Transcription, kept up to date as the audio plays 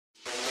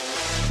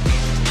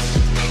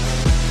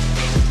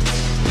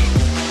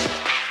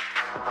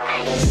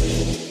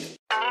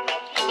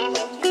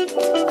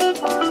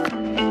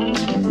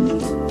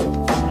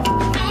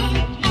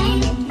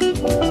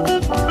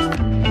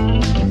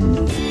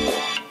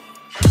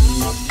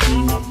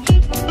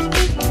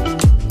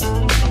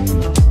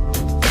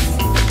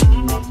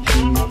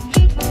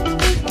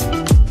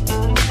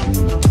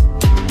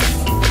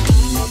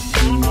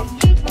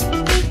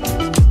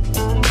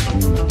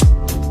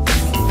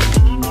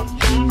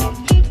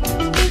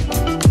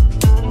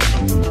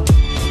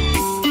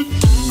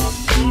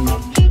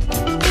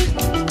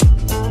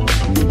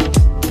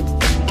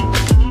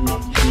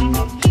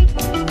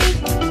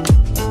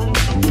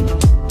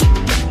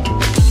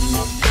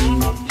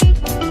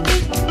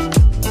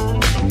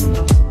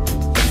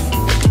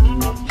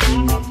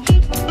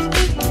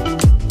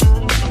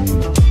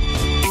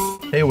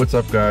what's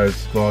up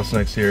guys?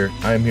 Klassen here.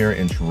 I'm here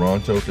in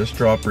Toronto. Just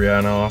dropped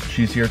Brianna off.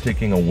 She's here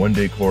taking a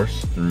one-day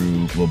course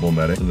through Global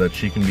Medic so that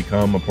she can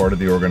become a part of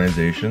the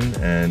organization,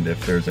 and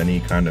if there's any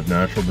kind of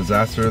natural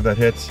disaster that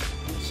hits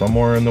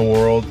somewhere in the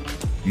world,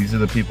 these are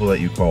the people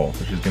that you call.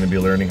 So she's going to be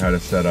learning how to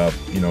set up,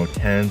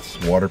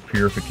 tents, water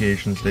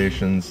purification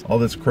stations, all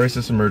this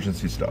crisis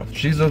emergency stuff.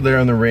 She's out there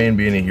in the rain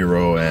being a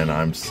hero, and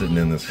I'm sitting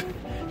in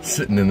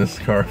this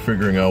car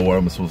figuring out what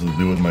I'm supposed to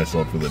do with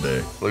myself for the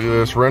day. Look at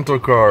this rental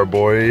car,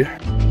 boy.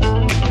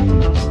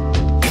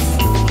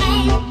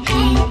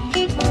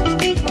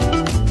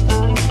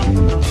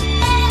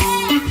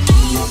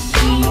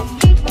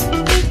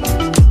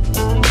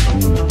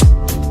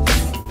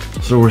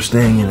 So we're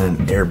staying in an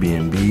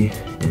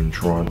Airbnb in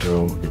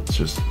Toronto. It's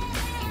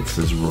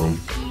this room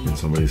in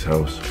somebody's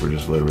house. We're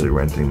just literally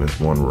renting this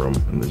one room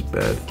and this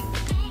bed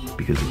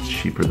because it's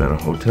cheaper than a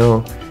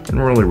hotel, and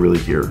we're only really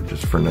here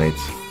just for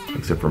nights,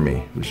 except for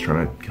me, who's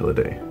trying to kill a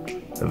day.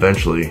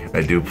 Eventually,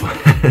 I do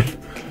plan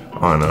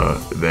on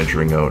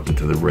venturing out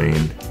into the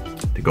rain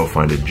to go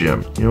find a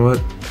gym. You know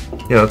what?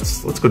 Yeah,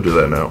 let's go do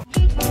that now.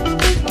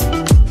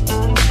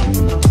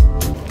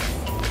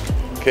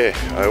 Okay,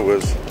 I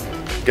was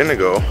gonna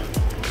go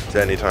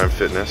to Anytime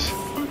Fitness,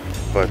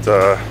 but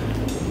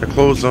they're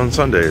closed on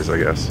Sundays, I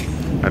guess.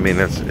 I mean,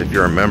 that's if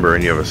you're a member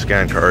and you have a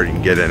scan card, you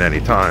can get in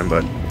anytime,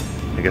 but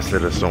I guess they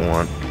just don't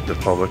want the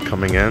public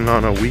coming in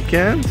on a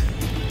weekend.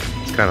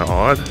 It's kind of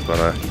odd, but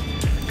I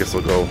guess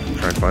I'll go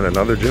try and find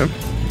another gym.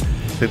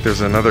 I think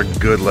there's another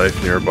Good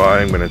Life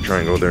nearby. I'm gonna try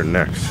and go there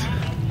next.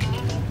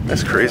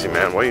 That's crazy,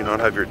 man. Why do you not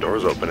have your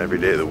doors open every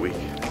day of the week?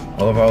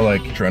 I love how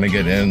trying to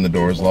get in, the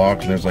door's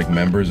locked, and there's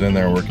members in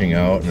there working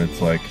out, and it's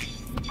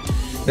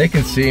they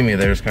can see me.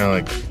 They're just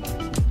kind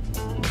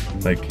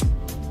of like,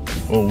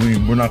 oh,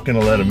 we're not gonna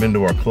let them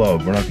into our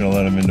club. We're not gonna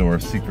let them into our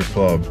secret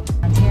club.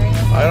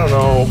 I don't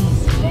know.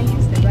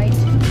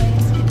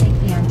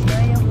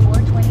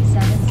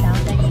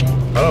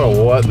 I don't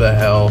know what the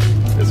hell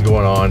is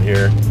going on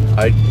here.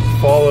 I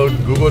followed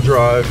Google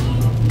Drive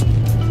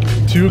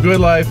to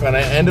Good Life and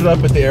I ended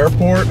up at the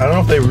airport. I don't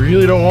know if they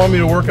really don't want me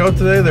to work out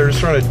today. They're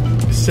just trying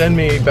to send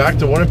me back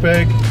to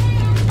Winnipeg.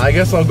 I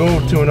guess I'll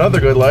go to another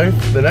Good Life,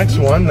 the next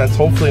one that's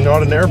hopefully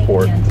not an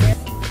airport.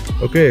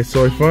 Okay,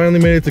 so I finally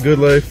made it to Good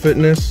Life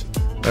Fitness.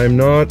 I'm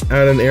not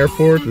at an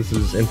airport. This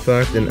is in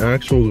fact an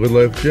actual Good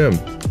Life gym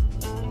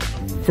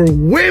for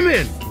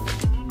women.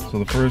 So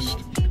the first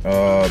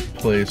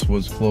place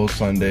was closed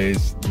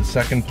Sundays. The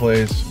second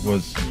place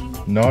was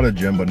not a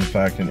gym, but in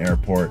fact an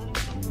airport.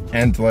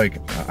 And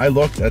I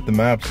looked at the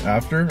maps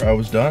after I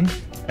was done,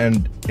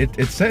 and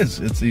it says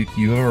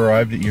you have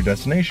arrived at your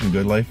destination,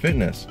 Good Life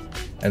Fitness.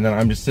 And then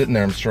I'm just sitting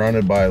there, I'm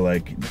surrounded by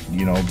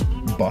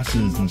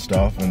buses and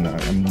stuff, and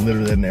I'm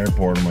literally at an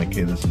airport. I'm like,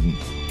 okay, this is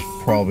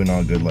probably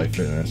not Good Life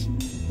Fitness.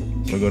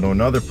 So I go to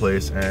another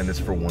place and it's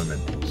for women.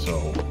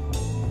 So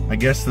I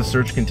guess the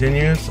search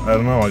continues. I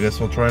don't know, I guess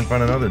we'll try and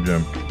find another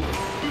gym.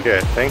 Okay,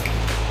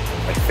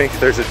 I think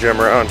there's a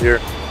gym around here.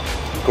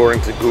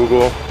 According to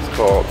Google, it's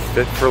called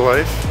Fit for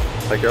Life.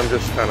 I'm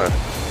just kind of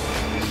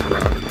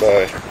surrounded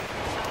by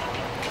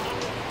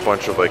a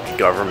bunch of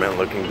government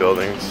looking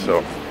buildings.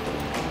 So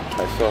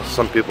I saw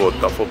some people with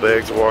duffel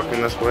bags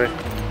walking this way.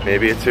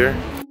 Maybe it's here.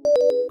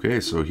 Okay,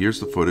 so here's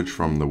the footage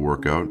from the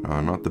workout.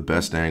 Not the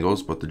best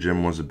angles, but the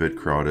gym was a bit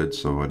crowded,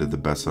 so I did the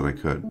best that I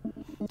could.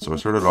 So I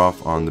started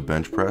off on the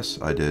bench press.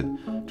 I did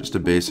just a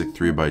basic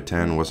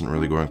 3x10, wasn't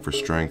really going for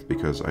strength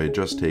because I had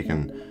just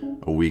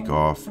taken a week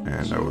off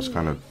and I was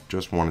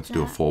just wanted to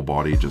do a full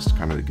body, just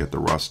to get the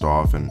rust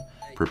off and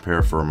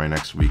prepare for my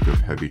next week of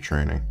heavy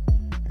training.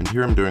 And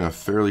here I'm doing a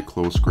fairly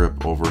close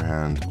grip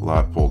overhand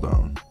lat pull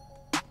down.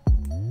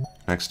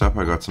 Next up,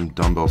 I got some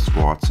dumbbell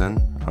squats in.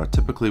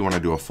 Typically when I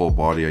do a full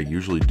body, I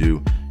usually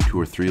do 2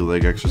 or 3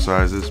 leg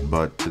exercises,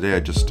 but today I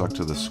just stuck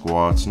to the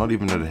squats, not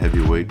even at a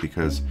heavy weight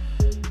because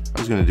I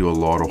was going to do a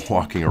lot of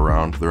walking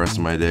around the rest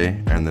of my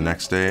day, and the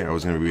next day I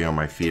was going to be on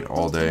my feet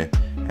all day,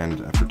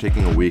 and after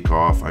taking a week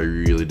off, I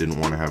really didn't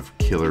want to have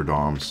killer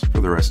DOMs for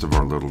the rest of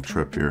our little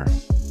trip here.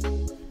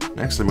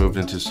 Next I moved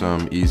into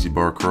some easy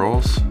bar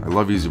curls. I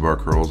love easy bar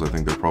curls. I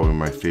think they're probably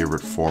my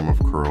favorite form of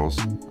curls.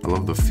 I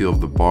love the feel of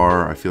the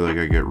bar. I feel like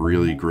I get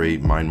really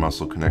great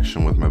mind-muscle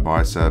connection with my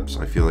biceps.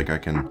 I feel like I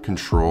can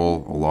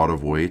control a lot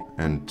of weight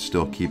and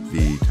still keep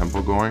the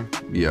tempo going.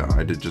 Yeah,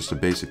 I did just a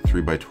basic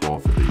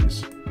 3x12 for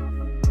these.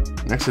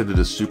 Next I did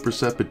a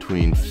superset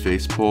between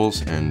face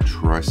pulls and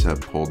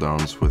tricep pull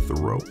downs with the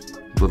rope.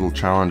 Little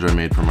challenge I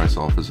made for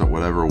myself is that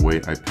whatever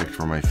weight I picked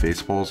for my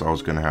face pulls, I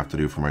was going to have to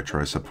do for my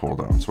tricep pull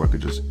down, so I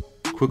could just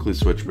quickly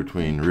switch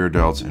between rear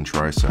delts and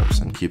triceps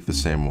and keep the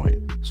same weight.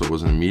 So it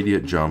was an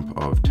immediate jump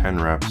of 10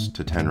 reps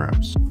to 10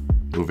 reps.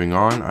 Moving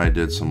on, I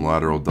did some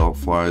lateral delt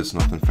flies,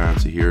 nothing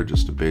fancy here,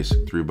 just a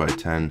basic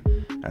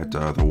 3x10 at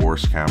the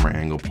worst camera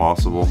angle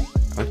possible.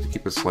 I like to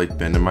keep a slight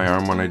bend in my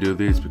arm when I do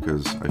these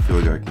because I feel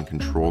like I can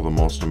control the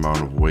most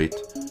amount of weight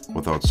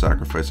without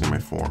sacrificing my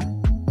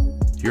form.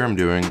 Here I'm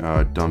doing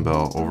a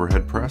dumbbell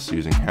overhead press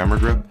using hammer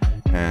grip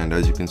And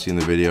as you can see in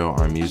the video,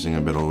 I'm using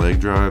a bit of leg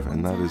drive,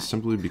 and that is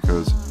simply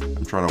because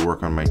I'm trying to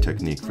work on my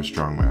technique for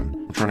strongman.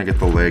 I'm trying to get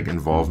the leg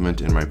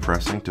involvement in my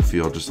pressing to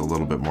feel just a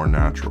little bit more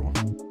natural.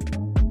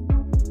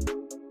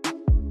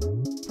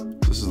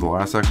 This is the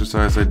last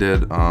exercise I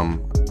did.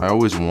 I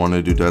always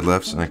wanted to do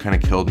deadlifts, and it kind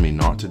of killed me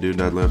not to do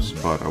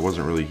deadlifts, but I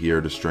wasn't really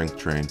here to strength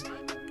train.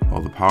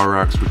 All the power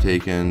racks were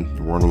taken,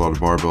 there weren't a lot of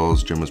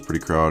barbells, gym was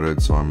pretty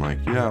crowded, so I'm like,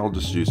 yeah, I'll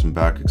just do some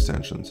back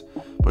extensions.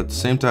 But at the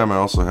same time, I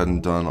also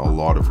hadn't done a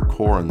lot of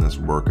core in this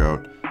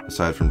workout,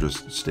 aside from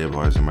just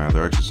stabilizing my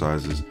other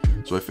exercises,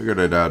 so I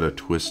figured I'd add a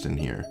twist in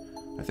here.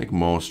 I think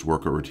most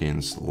workout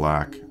routines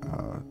lack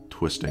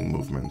twisting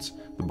movements.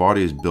 The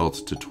body is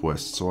built to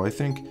twist, so I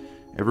think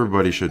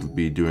everybody should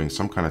be doing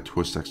some kind of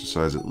twist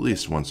exercise at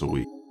least once a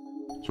week.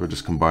 So I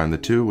just combined the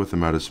two with a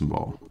medicine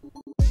ball.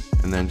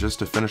 And then just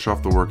to finish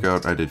off the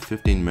workout, I did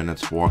 15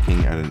 minutes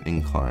walking at an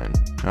incline.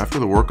 Now after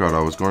the workout,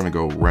 I was going to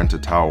go rent a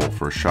towel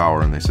for a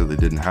shower, and they said they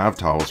didn't have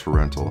towels for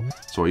rental.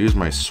 So I used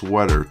my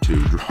sweater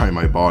to dry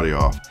my body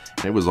off.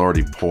 And it was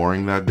already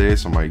pouring that day,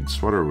 so my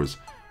sweater was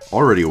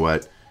already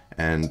wet,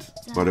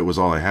 but it was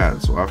all I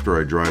had. So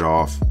after I dried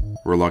off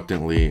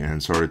reluctantly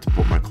and started to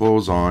put my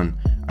clothes on,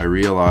 I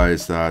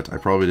realized that I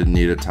probably didn't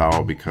need a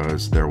towel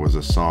because there was a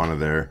sauna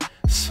there.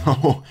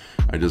 So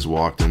I just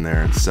walked in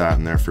there and sat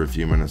in there for a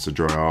few minutes to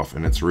dry off,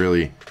 and it's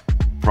really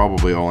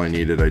probably all I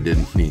needed. I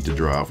didn't need to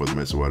dry off with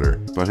my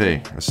sweater. But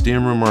hey, a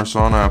steam room or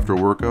sauna after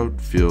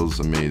workout feels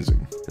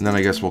amazing. And then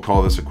I guess we'll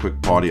call this a quick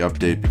body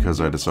update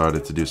because I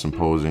decided to do some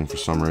posing for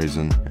some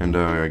reason. And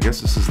I guess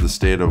this is the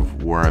state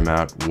of where I'm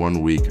at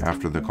 1 week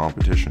after the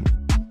competition.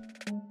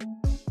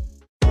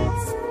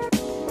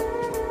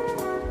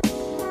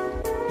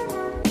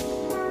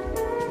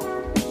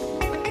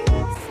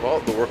 Well,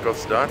 the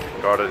workout's done,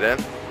 got it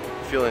in,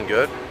 feeling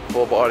good,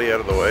 full body out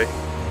of the way,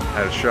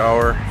 had a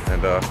shower,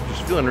 and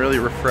just feeling really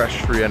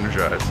refreshed,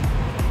 re-energized.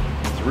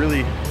 It's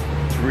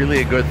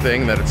really a good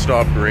thing that it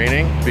stopped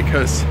raining,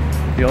 because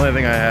the only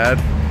thing I had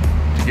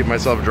to keep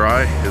myself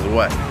dry is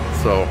wet.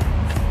 So,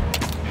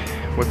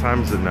 what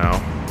time is it now?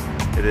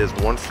 It is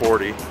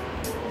 1:40,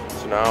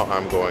 so now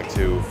I'm going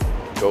to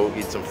go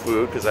eat some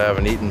food, because I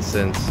haven't eaten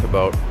since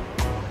about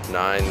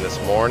 9 this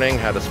morning,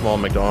 had a small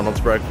McDonald's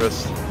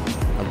breakfast.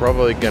 I'm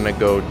probably gonna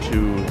go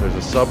to, there's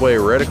a Subway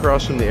right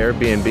across from the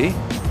Airbnb.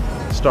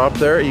 Stop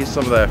there, use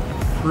some of that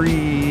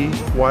free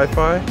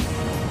Wi-Fi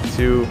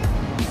to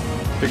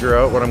figure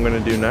out what I'm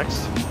gonna do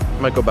next. I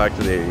might go back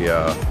to the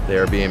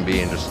Airbnb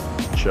and just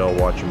chill,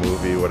 watch a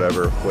movie,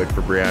 whatever, wait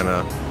for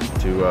Brianna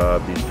to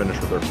be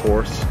finished with her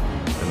course,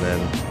 and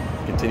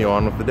then continue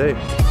on with the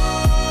day.